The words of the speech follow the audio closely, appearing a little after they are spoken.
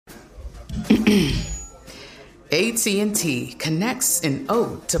AT&T connects an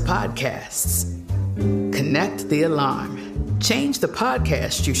ode to podcasts. Connect the alarm. Change the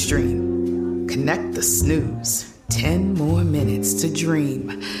podcast you stream. Connect the snooze. 10 more minutes to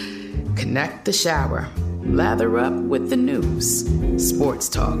dream. Connect the shower. Lather up with the news. Sports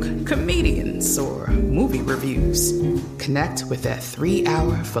talk, comedians, or movie reviews. Connect with that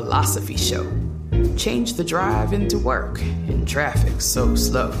 3-hour philosophy show. Change the drive into work in traffic so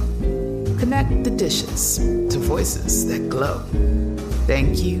slow. Connect the dishes to voices that glow.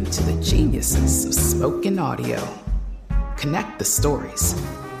 Thank you to the geniuses of spoken audio. Connect the stories.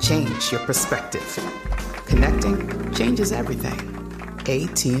 Change your perspective. Connecting changes everything.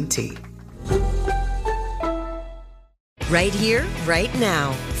 AT&T. Right here, right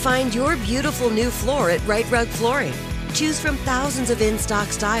now. Find your beautiful new floor at Right Rug Flooring. Choose from thousands of in-stock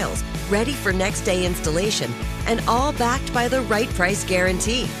styles, ready for next day installation, and all backed by the right price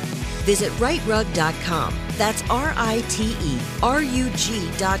guarantee. Visit rightrug.com. That's RITERUG.com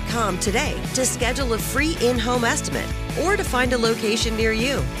today to schedule a free in-home estimate or to find a location near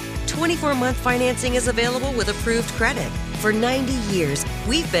you. 24-month financing is available with approved credit. For 90 years,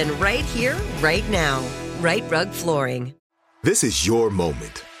 we've been right here, right now. Right Rug Flooring. This is your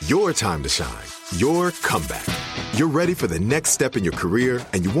moment, your time to shine, your comeback. You're ready for the next step in your career,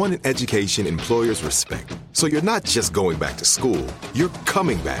 and you want an education employers respect. So you're not just going back to school, you're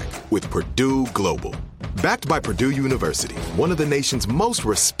coming back with Purdue Global. Backed by Purdue University, one of the nation's most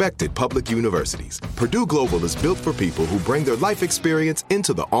respected public universities, Purdue Global is built for people who bring their life experience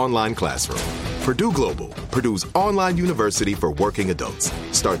into the online classroom. Purdue Global, Purdue's online university for working adults.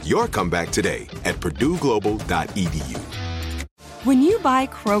 Start your comeback today at purdueglobal.edu. When you buy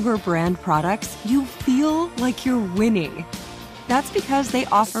Kroger brand products, you feel like you're winning. That's because they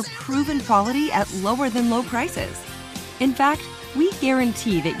offer proven quality at lower than low prices. In fact, we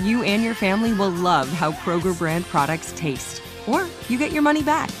guarantee that you and your family will love how Kroger brand products taste, or you get your money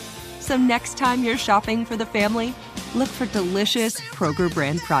back. So next time you're shopping for the family, look for delicious Kroger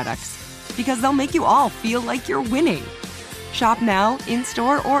brand products, because they'll make you all feel like you're winning. Shop now,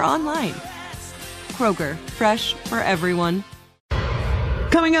 in-store, or online. Kroger, fresh for everyone.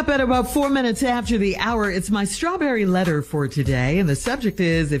 Coming up at about 4 minutes after the hour, it's my strawberry letter for today. And the subject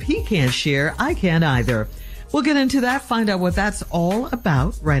is, if he can't share, I can't either. We'll get into that, find out what that's all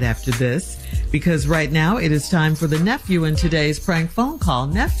about right after this. Because right now it is time for the nephew in today's prank phone call.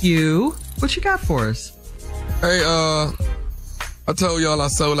 Nephew, what you got for us? Hey, I told y'all I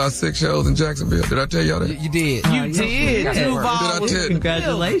sold out 6 shows in Jacksonville. Did I tell y'all that? You did. You did.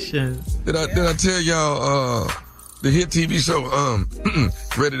 Congratulations. Did I tell y'all the hit TV show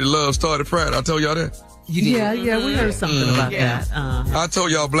Ready to Love started Friday? I told y'all that. You did. Yeah, we heard something about that. I told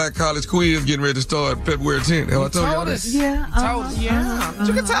y'all Black College Quiz getting ready to start February 10th. Have I told y'all that? Yeah.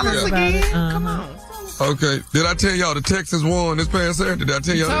 You can tell us again. Come on. Okay. Did I tell y'all the Texans won this past Saturday? Did I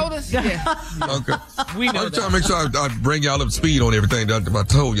tell y'all that? Told us? Yeah. Okay. We know I'm trying to make sure I bring y'all up to speed on everything. I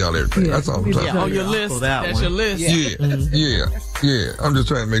told y'all everything. That's all I'm trying to do. On your list. That's your list. Yeah. I'm just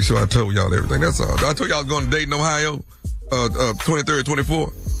trying to make sure I told y'all everything. That's all. I told y'all I was going to Dayton, Ohio, 23rd,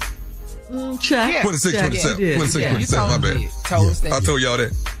 24th. Check. 26, 27. 26, 27. My bad. I told y'all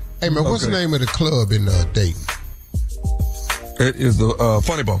that. Hey, man, what's the name of the club in Dayton? It is the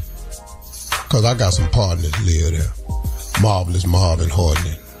Funny Bone. Because I got some partners live there. Marvelous Marvin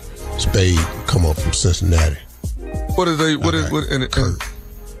Harden. Spade come up from Cincinnati. What is they?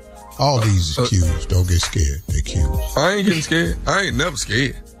 All these accused. Don't get scared. They're accused. I ain't getting scared. I ain't never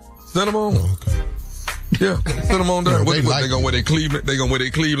scared. Send them on. Oh, okay. Yeah, send them on down. No, They gonna wear their Cleveland? They gonna wear their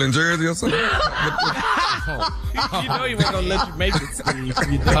Cleveland jersey or something? You know he wasn't gonna let you make it. Well, let me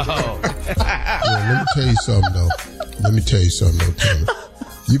tell you something though. Taylor.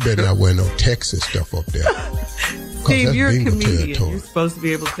 You better not wear no Texas stuff up there. Steve, you're a comedian. You're supposed to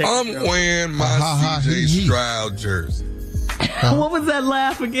be able to take I'm wearing my CJ Stroud jersey. What was that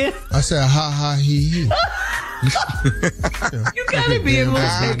laugh again? I said, ha ha he. You gotta be able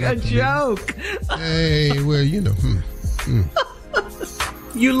to make a joke. Hey, well, you know.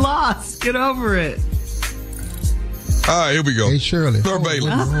 You lost. Get over it. All right, here we go. Hey, Shirley. Third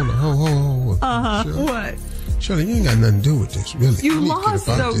Bailey. Hold on. Shirley. What? Shirley, you ain't got nothing to do with this, really. You lost,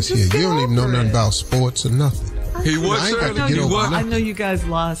 though. Just you don't even know nothing about sports or nothing. He was, I know you guys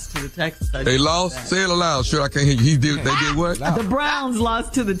lost to the Texans. They lost? Say it aloud. Sure, I can't hear you. They did what? The Browns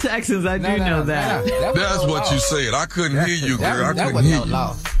lost to the Texans. I do know that. That's what you said. I couldn't hear you, girl. I couldn't hear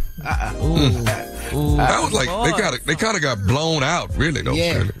you. That was like, they kind of got blown out, really, though,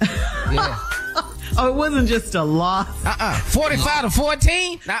 Shirley. Yeah. Oh, it wasn't just a loss.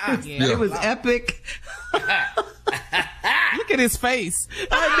 45-14? It was epic. Look at his face.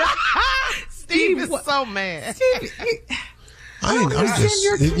 Steve is so mad. I'm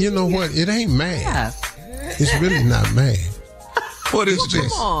just, you know what? It ain't mad. It's really not mad. What is this?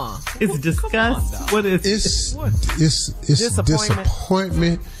 Come on. It's disgust. What is it's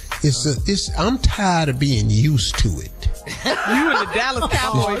disappointment. I'm tired of being used to it. You and the Dallas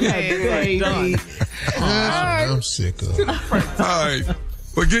Cowboys baby. I'm sick of it. All right.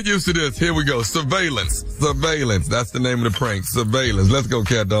 Well, get used to this. Here we go. Surveillance. That's the name of the prank. Surveillance. Let's go,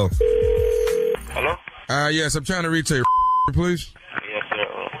 cat dog. Hello? Yes, I'm trying to reach a please. Yes, sir.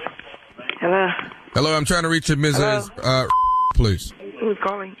 Hello? Hello, I'm trying to reach a Mrs. Please. Who's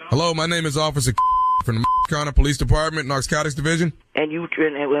calling? Hello, my name is Officer from the County Police Department, Narcotics Division. And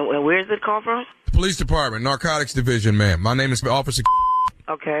where's it call from? The Police Department, Narcotics Division, ma'am. My name is Officer.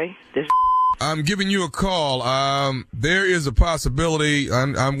 Okay. I'm giving you a call. There is a possibility.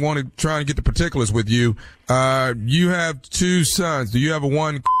 I want to try and get the particulars with you. You have two sons. Do you have a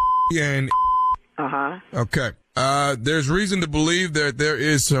one and? Okay. There's reason to believe that there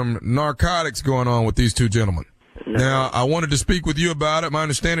is some narcotics going on with these two gentlemen. No. Now, I wanted to speak with you about it. My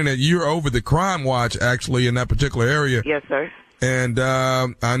understanding that you're over the crime watch, actually, in that particular area. Yes, sir. And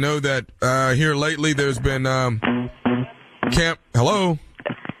I know that here lately there's been Hello?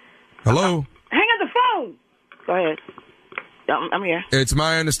 Hello? Hang up the phone. Go ahead. I'm here. It's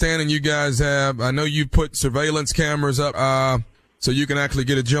my understanding you guys have, I know you put surveillance cameras up so you can actually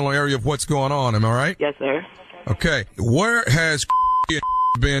get a general area of what's going on. Am I right? Yes, sir. Okay. Where has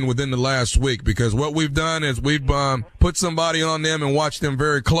been within the last week? Because what we've done is we've put somebody on them and watched them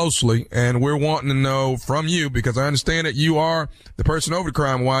very closely, and we're wanting to know from you, because I understand that you are the person over the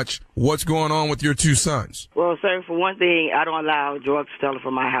crime watch, what's going on with your two sons. Well, sir, for one thing, I don't allow drugs stolen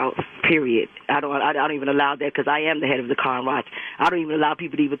from my house, period. I don't even allow that, because I am the head of the crime watch. I don't even allow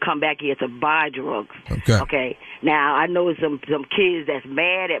people to even come back here to buy drugs. Okay. Now, I know some kids that's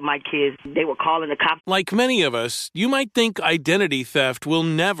mad at my kids. They were calling the cops. Like many of us, you might think identity theft will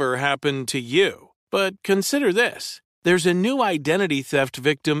never happen to you. But consider this. There's a new identity theft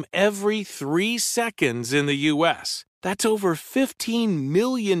victim every 3 seconds in the U.S. That's over 15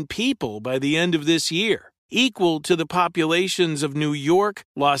 million people by the end of this year, equal to the populations of New York,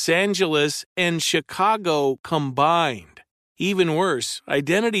 Los Angeles, and Chicago combined. Even worse,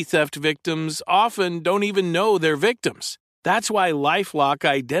 identity theft victims often don't even know they're victims. That's why LifeLock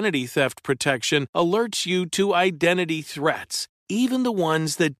Identity Theft Protection alerts you to identity threats, even the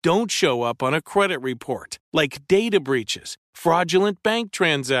ones that don't show up on a credit report, like data breaches, fraudulent bank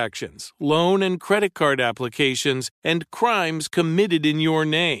transactions, loan and credit card applications, and crimes committed in your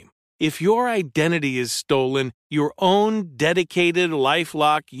name. If your identity is stolen, your own dedicated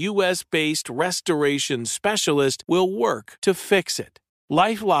LifeLock U.S.-based restoration specialist will work to fix it.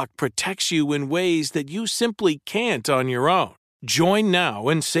 LifeLock protects you in ways that you simply can't on your own. Join now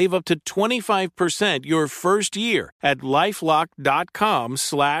and save up to 25% your first year at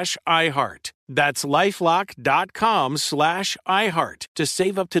LifeLock.com/iHeart. That's LifeLock.com/iHeart to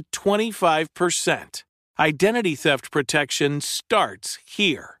save up to 25%. Identity theft protection starts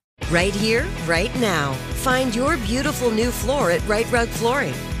here. Right here, right now. Find your beautiful new floor at Right Rug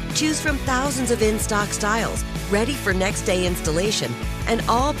Flooring. Choose from thousands of in-stock styles, ready for next day installation, and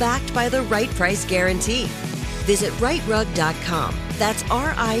all backed by the right price guarantee. Visit rightrug.com. That's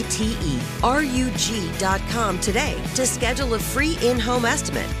RITERUG.com today to schedule a free in-home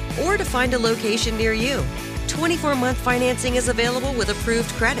estimate or to find a location near you. 24-month financing is available with approved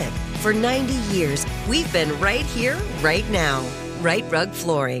credit. For 90 years, we've been right here, right now. Right Rug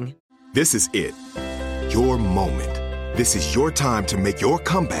Flooring. This is it. Your moment. This is your time to make your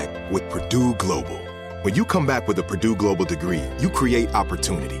comeback with Purdue Global. When you come back with a Purdue Global degree, you create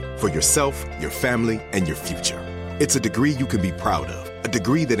opportunity for yourself, your family, and your future. It's a degree you can be proud of, a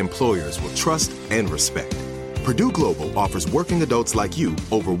degree that employers will trust and respect. Purdue Global offers working adults like you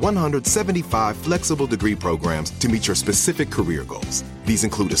over 175 flexible degree programs to meet your specific career goals. These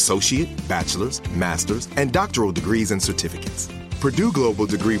include associate, bachelor's, master's, and doctoral degrees and certificates. Purdue Global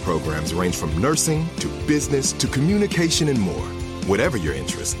degree programs range from nursing to business to communication and more. Whatever your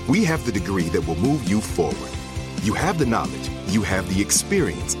interest, we have the degree that will move you forward. You have the knowledge, you have the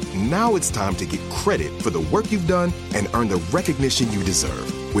experience. Now it's time to get credit for the work you've done and earn the recognition you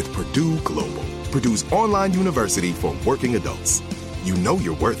deserve with Purdue Global, Purdue's online university for working adults. You know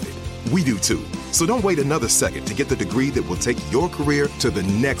you're worth it. We do too. So don't wait another second to get the degree that will take your career to the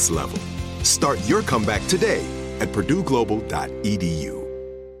next level. Start your comeback today at purdueglobal.edu.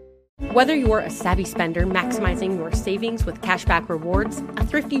 Whether you're a savvy spender maximizing your savings with cashback rewards, a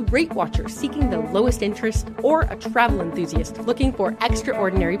thrifty rate watcher seeking the lowest interest, or a travel enthusiast looking for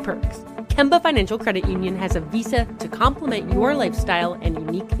extraordinary perks, Kemba Financial Credit Union has a visa to complement your lifestyle and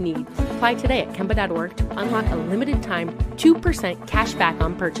unique needs. Apply today at Kemba.org to unlock a limited time 2% cash back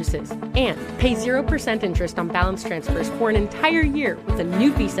on purchases and pay 0% interest on balance transfers for an entire year with a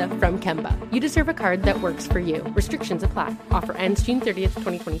new visa from Kemba. You deserve a card that works for you. Restrictions apply. Offer ends June 30th,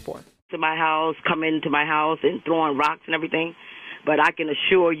 2024. To my house, come into my house and throwing rocks and everything. But I can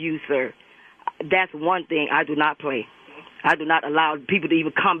assure you, sir, that's one thing I do not play. I do not allow people to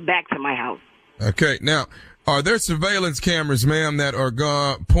even come back to my house. Okay. Now, are there surveillance cameras, ma'am, that are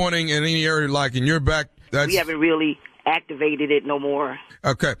pointing in any area like in your back? We haven't really activated it no more.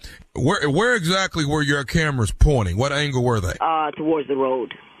 Okay. Where exactly were your cameras pointing? What angle were they? Towards the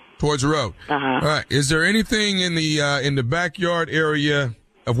road. Towards the road. Uh-huh. All right. Is there anything in the backyard area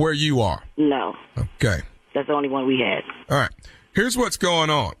of where you are? No. Okay. That's the only one we had. All right. Here's what's going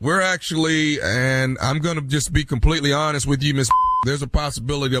on. We're actually, and I'm going to just be completely honest with you, Miss. There's a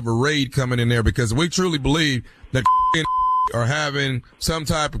possibility of a raid coming in there because we truly believe that are having some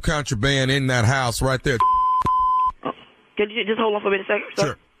type of contraband in that house right there. Could you just hold on for a minute, sir?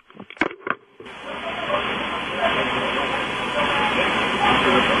 Sure.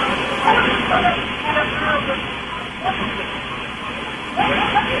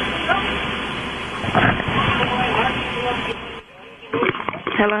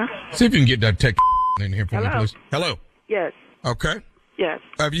 Hello? See if you can get that tech in here for me, please. Hello? Yes. Okay. Yes.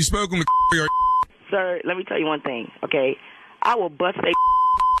 Have you spoken to or... Sir, let me tell you one thing, okay? I will bust a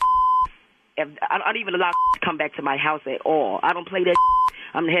if I don't even allow to come back to my house at all. I don't play that.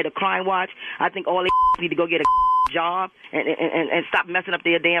 I'm the head of Crime Watch. I think all they need to go get a job and stop messing up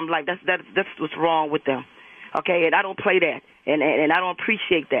their damn life. That's what's wrong with them. Okay, and I don't play that, and I don't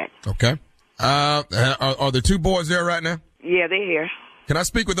appreciate that. Okay. Are the two boys there right now? Yeah, they're here. Can I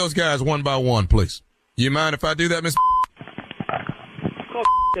speak with those guys one by one, please? You mind if I do that, Miss? Call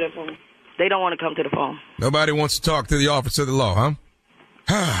to the phone. They don't want to come to the phone. Nobody wants to talk to the officer of the law,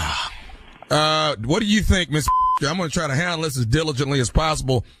 huh? What do you think, Miss? I'm going to try to handle this as diligently as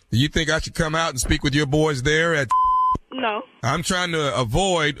possible. Do you think I should come out and speak with your boys there at? No. I'm trying to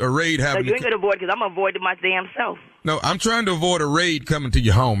avoid a raid happening. No, you ain't going to avoid because I'm avoiding my damn self. No, I'm trying to avoid a raid coming to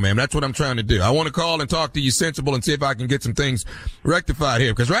your home, ma'am. That's what I'm trying to do. I want to call and talk to you sensible and see if I can get some things rectified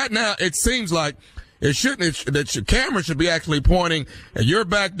here. Because right now, it seems like that your camera should be actually pointing at your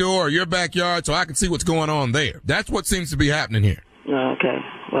back door or your backyard so I can see what's going on there. That's what seems to be happening here. Okay.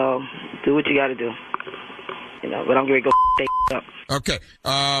 Well, do what you got to do. You know, but I'm going to go up. Okay.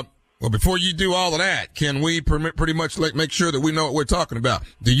 Well, before you do all of that, can we pretty much make sure that we know what we're talking about?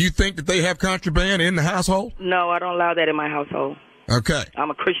 Do you think that they have contraband in the household? No, I don't allow that in my household. Okay. I'm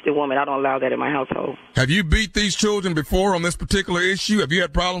a Christian woman. I don't allow that in my household. Have you beat these children before on this particular issue? Have you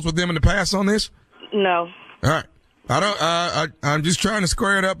had problems with them in the past on this? No. All right. I'm just trying to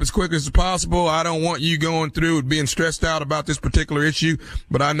square it up as quick as possible. I don't want you going through and being stressed out about this particular issue,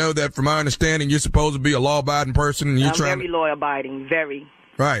 but I know that from my understanding, you're supposed to be a law-abiding person and I'm very law-abiding, very.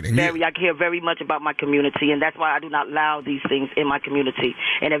 Right. And I care very much about my community, and that's why I do not allow these things in my community.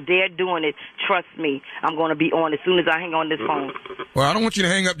 And if they're doing it, trust me, I'm going to be on as soon as I hang on this phone. Well, I don't want you to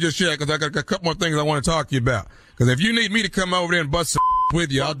hang up just yet because I got a couple more things I want to talk to you about. Because if you need me to come over there and bust some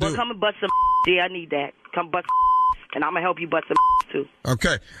with you, I'll do it. Come and bust some yeah, I need that. Come bust and I'm going to help you bust some too.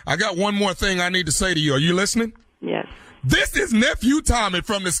 Okay. I got one more thing I need to say to you. Are you listening? Yes. This is Nephew Tommy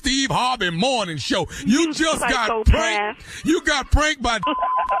from the Steve Harvey Morning Show. You just got pranked. You got pranked by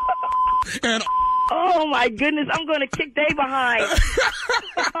and oh my goodness, I'm going to kick they behind.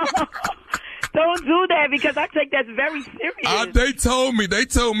 Don't do that because I take that very serious. They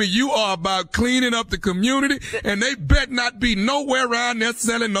told me you are about cleaning up the community and they bet not be nowhere around there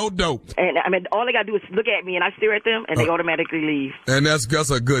selling no dope. And I mean, all they got to do is look at me and I stare at them and they automatically leave. And that's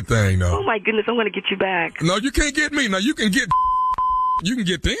a good thing though. Oh my goodness, I'm going to get you back. No, you can't get me. No, you can get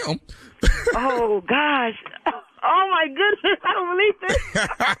them. Oh gosh. Oh my goodness, I don't believe this.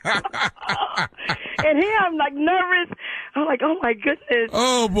 And here I'm like nervous. I'm like, oh my goodness.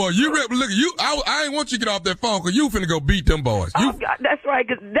 Oh boy, look, I ain't want you to get off that phone because you finna go beat them boys. Oh God, that's right,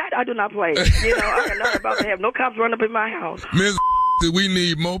 because that I do not play. You know, I'm not about to have no cops run up in my house. Miss, we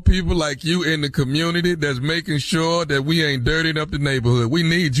need more people like you in the community that's making sure that we ain't dirtying up the neighborhood. We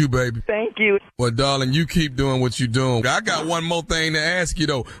need you, baby. Thank you. Well, darling, you keep doing what you're doing. I got one more thing to ask you,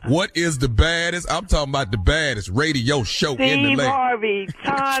 though. What is the baddest? I'm talking about the baddest radio show in the land. Steve Harvey,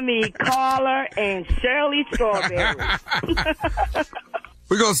 Tommy, Carla, and Shirley Strawberry.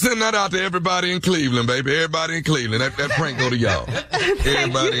 We're going to send that out to everybody in Cleveland, baby. Everybody in Cleveland. That prank go to y'all.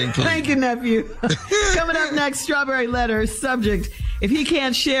 Everybody in Cleveland. Thank you, nephew. Coming up next, Strawberry Letter. Subject, if he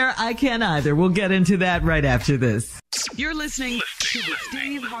can't share, I can't either. We'll get into that right after this. You're listening to the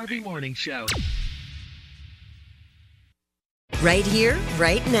Steve Harvey Morning Show. Right here,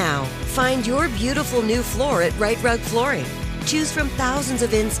 right now. Find your beautiful new floor at Right Rug Flooring. Choose from thousands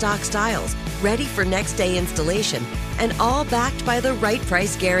of in-stock styles, ready for next day installation, and all backed by the right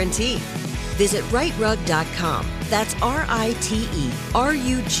price guarantee. Visit rightrug.com. That's RITERUG.com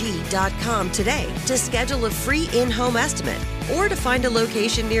today to schedule a free in-home estimate or to find a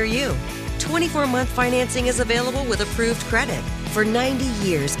location near you. 24-month financing is available with approved credit. For 90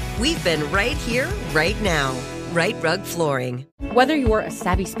 years, we've been right here, right now. Right Rug Flooring. Whether you're a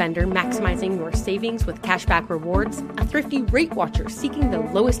savvy spender maximizing your savings with cashback rewards, a thrifty rate watcher seeking the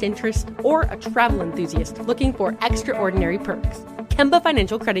lowest interest, or a travel enthusiast looking for extraordinary perks, Kemba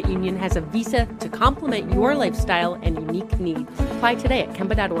Financial Credit Union has a visa to complement your lifestyle and unique needs. Apply today at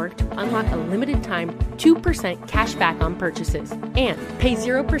Kemba.org to unlock a limited time 2% cash back on purchases and pay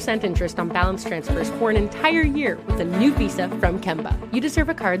 0% interest on balance transfers for an entire year with a new visa from Kemba. You deserve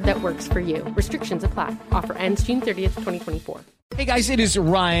a card that works for you. Restrictions apply. Offer ends June 30th, 2024. Hey guys, it is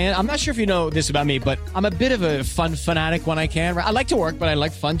Ryan. I'm not sure if you know this about me, but I'm a bit of a fun fanatic when I can. I like to work, but I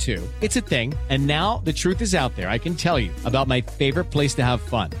like fun too. It's a thing. And now the truth is out there. I can tell you about my favorite place to have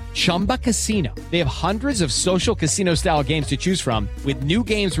fun. Chumba Casino. They have hundreds of social casino style games to choose from with new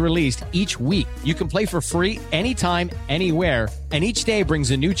games released each week. You can play for free anytime, anywhere. And each day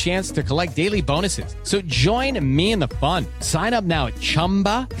brings a new chance to collect daily bonuses. So join me in the fun. Sign up now at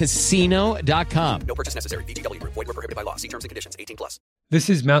ChumbaCasino.com. No purchase necessary. VGW Group. Void where prohibited by law. See terms and conditions. 18+. This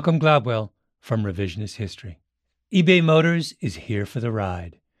is Malcolm Gladwell from Revisionist History. eBay Motors is here for the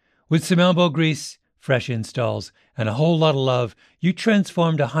ride. With some elbow grease, fresh installs, and a whole lot of love, you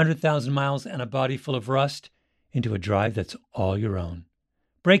transformed 100,000 miles and a body full of rust into a drive that's all your own.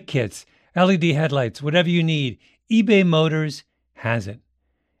 Brake kits, LED headlights, whatever you need, eBay Motors has it.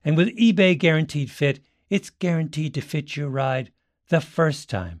 And with eBay Guaranteed Fit, it's guaranteed to fit your ride the first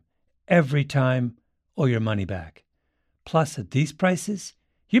time, every time, or your money back. Plus, at these prices,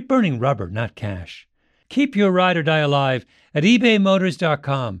 you're burning rubber, not cash. Keep your ride or die alive at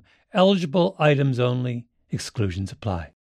ebaymotors.com. Eligible items only. Exclusions apply.